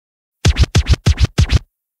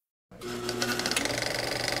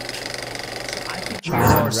China We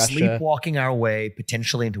are and Russia. sleepwalking our way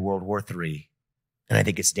potentially into World War III. And I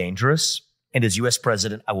think it's dangerous. And as U.S.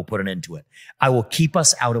 president, I will put an end to it. I will keep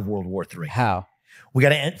us out of World War III. How? We got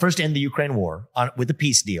to first end the Ukraine war with a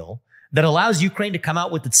peace deal that allows Ukraine to come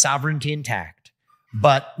out with its sovereignty intact.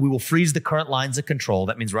 But we will freeze the current lines of control.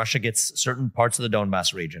 That means Russia gets certain parts of the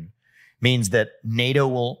Donbass region. Means that NATO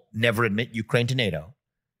will never admit Ukraine to NATO.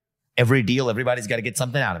 Every deal, everybody's got to get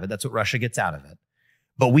something out of it. That's what Russia gets out of it.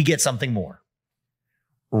 But we get something more.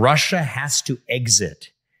 Russia has to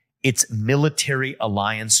exit its military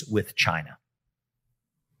alliance with China.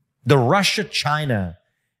 The Russia-China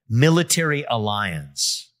military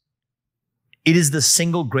alliance, it is the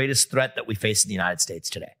single greatest threat that we face in the United States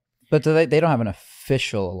today. But they don't have an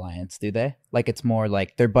official alliance, do they? Like it's more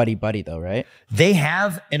like they're buddy-buddy though, right? They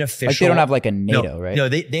have an official... Like they don't have like a NATO, right? No,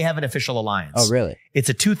 they have an official alliance. Oh, really? It's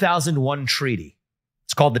a 2001 treaty.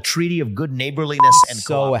 It's called the Treaty of Good Neighborliness and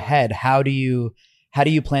So ahead, how do you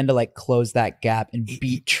plan to like close that gap and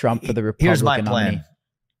beat Trump for the Republican Here's my plan. nominee?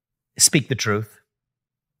 Speak the truth.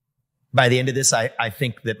 By the end of this, I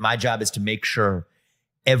think that my job is to make sure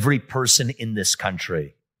every person in this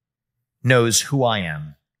country knows who I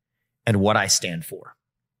am and what I stand for.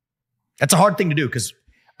 That's a hard thing to do because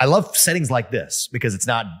I love settings like this because it's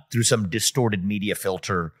not through some distorted media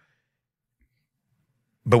filter.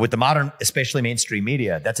 But with the modern, especially mainstream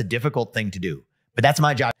media, that's a difficult thing to do. But that's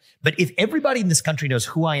my job. But if everybody in this country knows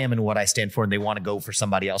who I am and what I stand for and they want to go for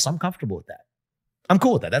somebody else, I'm comfortable with that. I'm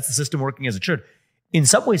cool with that. That's the system working as it should. In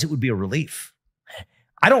some ways, it would be a relief.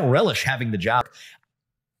 I don't relish having the job.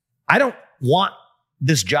 I don't want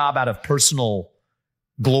this job out of personal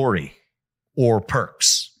glory or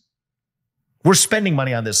perks. We're spending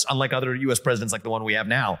money on this, unlike other U.S. presidents like the one we have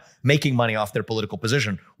now, making money off their political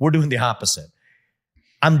position. We're doing the opposite.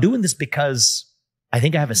 I'm doing this because I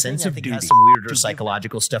think I have a sense of duty. He has some weirder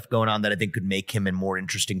psychological stuff going on that I think could make him a more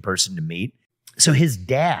interesting person to meet. So his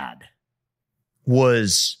dad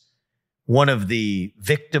was one of the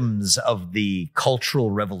victims of the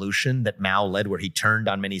Cultural Revolution that Mao led, where he turned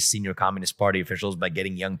on many senior Communist Party officials by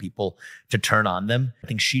getting young people to turn on them. I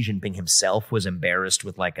think Xi Jinping himself was embarrassed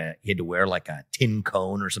with he had to wear like a tin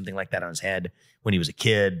cone or something like that on his head when he was a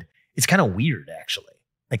kid. It's kind of weird, actually.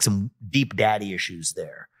 Like some deep daddy issues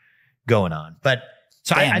there going on. But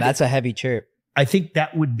so Damn, that's a heavy chirp. I think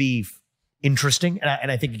that would be interesting. And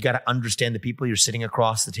I think you got to understand the people you're sitting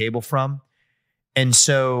across the table from. And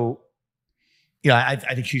so, I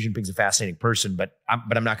think Xi Jinping's a fascinating person, but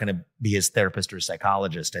I'm not going to be his therapist or his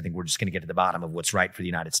psychologist. I think we're just going to get to the bottom of what's right for the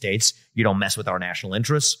United States. You don't mess with our national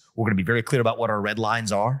interests. We're going to be very clear about what our red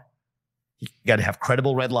lines are. You got to have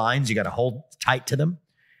credible red lines. You got to hold tight to them.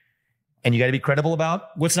 And you got to be credible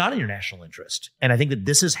about what's not in your national interest. And I think that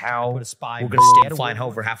this is how we're going to stand flying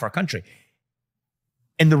over half our country.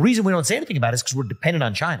 And the reason we don't say anything about it is because we're dependent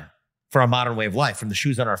on China for our modern way of life, from the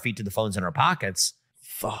shoes on our feet to the phones in our pockets.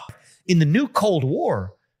 Fuck. In the new Cold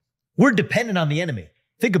War, we're dependent on the enemy.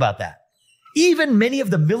 Think about that. Even many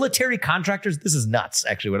of the military contractors, this is nuts,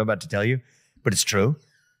 actually, what I'm about to tell you, but it's true.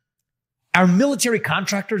 Our military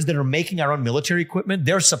contractors that are making our own military equipment,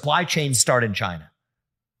 their supply chains start in China.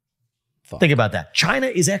 Fuck. Think about that. China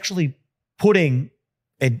is actually training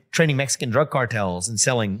Mexican drug cartels and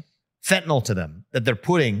selling fentanyl to them that they're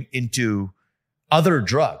putting into other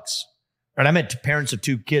drugs. And I met parents of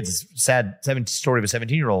two kids, sad story of a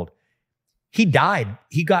 17-year-old. He died.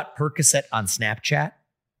 He got Percocet on Snapchat.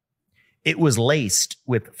 It was laced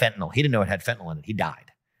with fentanyl. He didn't know it had fentanyl in it. He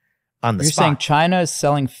died on the spot. You're saying China is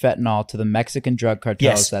selling fentanyl to the Mexican drug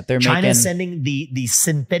cartels that they're making. China is sending the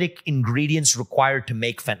synthetic ingredients required to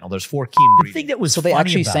make fentanyl. There's 4 key ingredients. The thing that was so they funny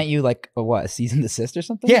actually about, sent you like a cease and desist or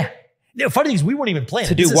something? Yeah. The funny thing is we weren't even planning.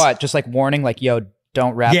 To do what? Just like warning, like, yo,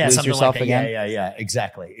 don't lose yourself like again? Yeah.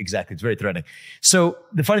 Exactly. It's very threatening. So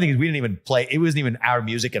the funny thing is we didn't even play. It wasn't even our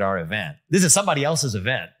music at our event. This is somebody else's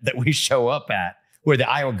event that we show up at where the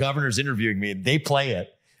Iowa governor's interviewing me and they play it.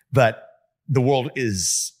 But the world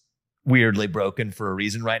is weirdly broken for a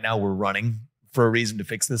reason right now. We're running for a reason to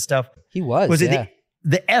fix this stuff. He was it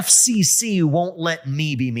the FCC won't let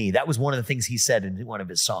me be me? That was one of the things he said in one of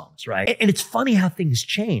his songs, right? And it's funny how things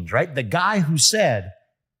change, right? The guy who said,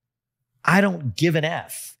 I don't give an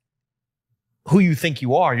F who you think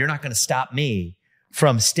you are. You're not going to stop me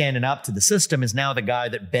from standing up to the system, is now the guy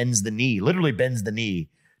that literally bends the knee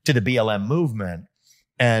to the BLM movement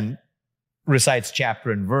and recites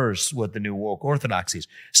chapter and verse what the new woke orthodoxies.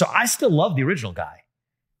 So I still love the original guy.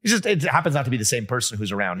 It happens not to be the same person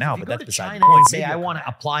who's around now, but that's beside the point. Say I want to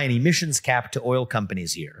apply an emissions cap to oil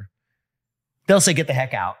companies here. They'll say, get the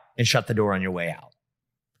heck out and shut the door on your way out.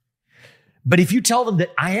 But if you tell them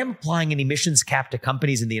that I am applying an emissions cap to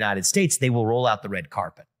companies in the United States, they will roll out the red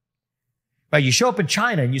carpet. Right? You show up in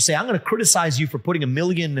China and you say, I'm going to criticize you for putting 1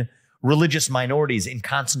 million religious minorities in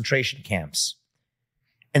concentration camps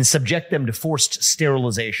and subject them to forced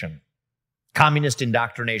sterilization, communist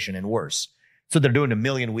indoctrination, and worse. So they're doing 1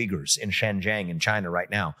 million Uyghurs in Xinjiang in China right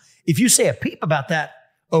now. If you say a peep about that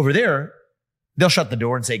over there, they'll shut the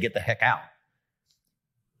door and say, get the heck out.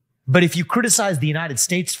 But if you criticize the United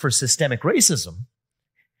States for systemic racism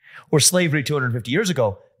or slavery 250 years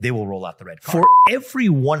ago, they will roll out the red carpet. For every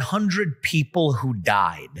 100 people who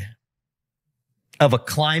died of a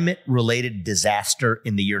climate-related disaster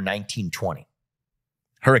in the year 1920,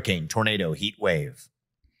 hurricane, tornado, heat wave,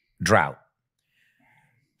 drought,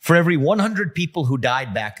 for every 100 people who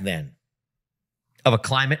died back then of a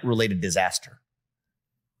climate-related disaster,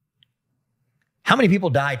 how many people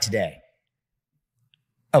die today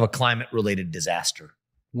of a climate-related disaster?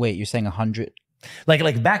 Wait, you're saying 100?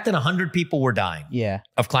 Like back then, 100 people were dying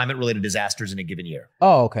of climate-related disasters in a given year.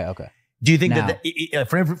 Oh, okay. Do you think that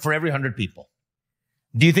for every 100 people,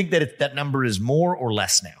 do you think that that number is more or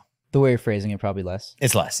less now? The way you're phrasing it, probably less.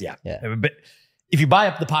 It's less, yeah. But if you buy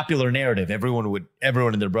up the popular narrative, everyone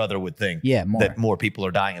and their brother would think that more people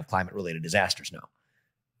are dying of climate-related disasters now.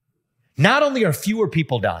 Not only are fewer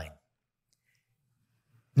people dying,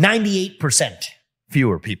 98%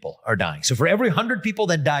 fewer people are dying. So for every 100 people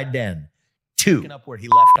that died then, 2, picking up where he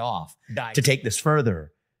left off, died. To take this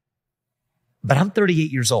further. But I'm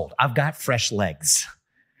 38 years old. I've got fresh legs,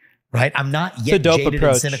 right? I'm not yet jaded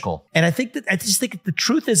and cynical. And I just think the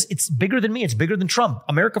truth is it's bigger than me. It's bigger than Trump.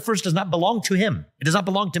 America First does not belong to him. It does not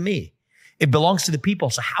belong to me. It belongs to the people.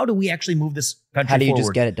 So how do we actually move this country forward? How do you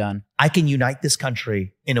just get it done? I can unite this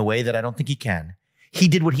country in a way that I don't think he can. He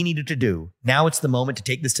did what he needed to do. Now it's the moment to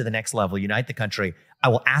take this to the next level, unite the country. I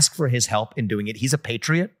will ask for his help in doing it. He's a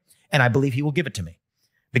patriot, and I believe he will give it to me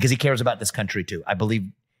because he cares about this country too. I believe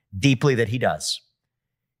deeply that he does.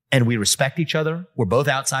 And we respect each other. We're both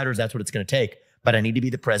outsiders. That's what it's going to take. But I need to be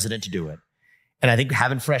the president to do it. And I think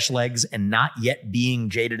having fresh legs and not yet being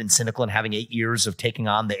jaded and cynical and having 8 years of taking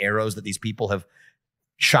on the arrows that these people have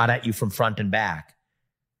shot at you from front and back,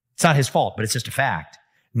 it's not his fault, but it's just a fact.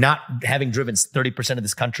 Not having driven 30% of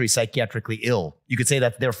this country psychiatrically ill. You could say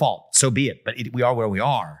that's their fault. So be it. But we are where we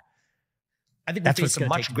are. I think that's what's a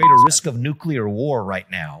much greater risk of nuclear war right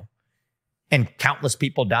now and countless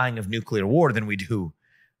people dying of nuclear war than we do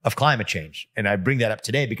of climate change. And I bring that up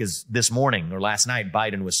today because this morning or last night,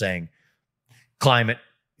 Biden was saying climate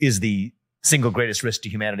is the single greatest risk to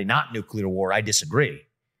humanity, not nuclear war. I disagree.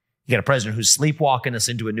 You got a president who's sleepwalking us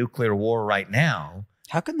into a nuclear war right now.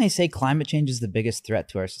 How can they say climate change is the biggest threat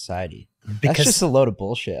to our society? That's just a load of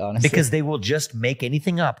bullshit, honestly. Because they will just make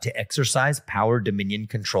anything up to exercise power, dominion,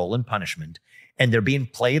 control, and punishment. And they're being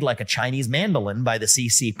played like a Chinese mandolin by the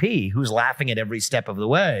CCP, who's laughing at every step of the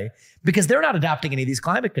way because they're not adopting any of these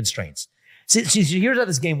climate constraints. See, here's how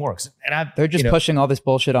this game works. And they're just pushing all this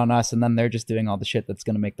bullshit on us, and then they're just doing all the shit that's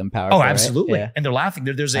going to make them powerful. Oh, absolutely. Right? Yeah. And they're laughing.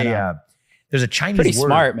 There's a Chinese pretty word.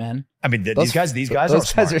 Smart, man. I mean, these guys are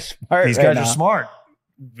smart. These guys are smart.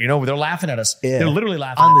 You know, they're laughing at us. Yeah. They're literally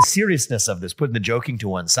laughing on the seriousness of this, putting the joking to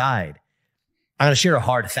one side. I'm going to share a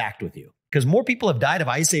hard fact with you because more people have died of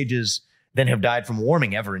ice ages than have died from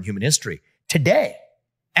warming ever in human history. Today,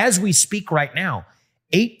 as we speak right now,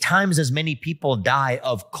 8 times as many people die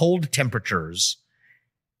of cold temperatures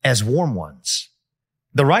as warm ones.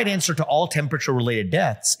 The right answer to all temperature-related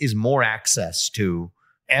deaths is more access to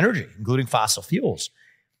energy, including fossil fuels.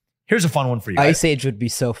 Here's a fun one for you. Ice age would be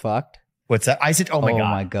so fucked. What's that? Ice age? Oh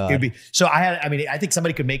my God. It'd be, so I think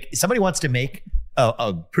somebody wants to make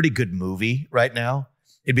a pretty good movie right now.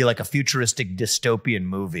 It'd be like a futuristic dystopian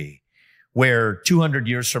movie where 200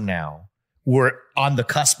 years from now, we're on the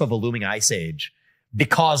cusp of a looming ice age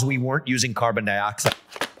because we weren't using carbon dioxide.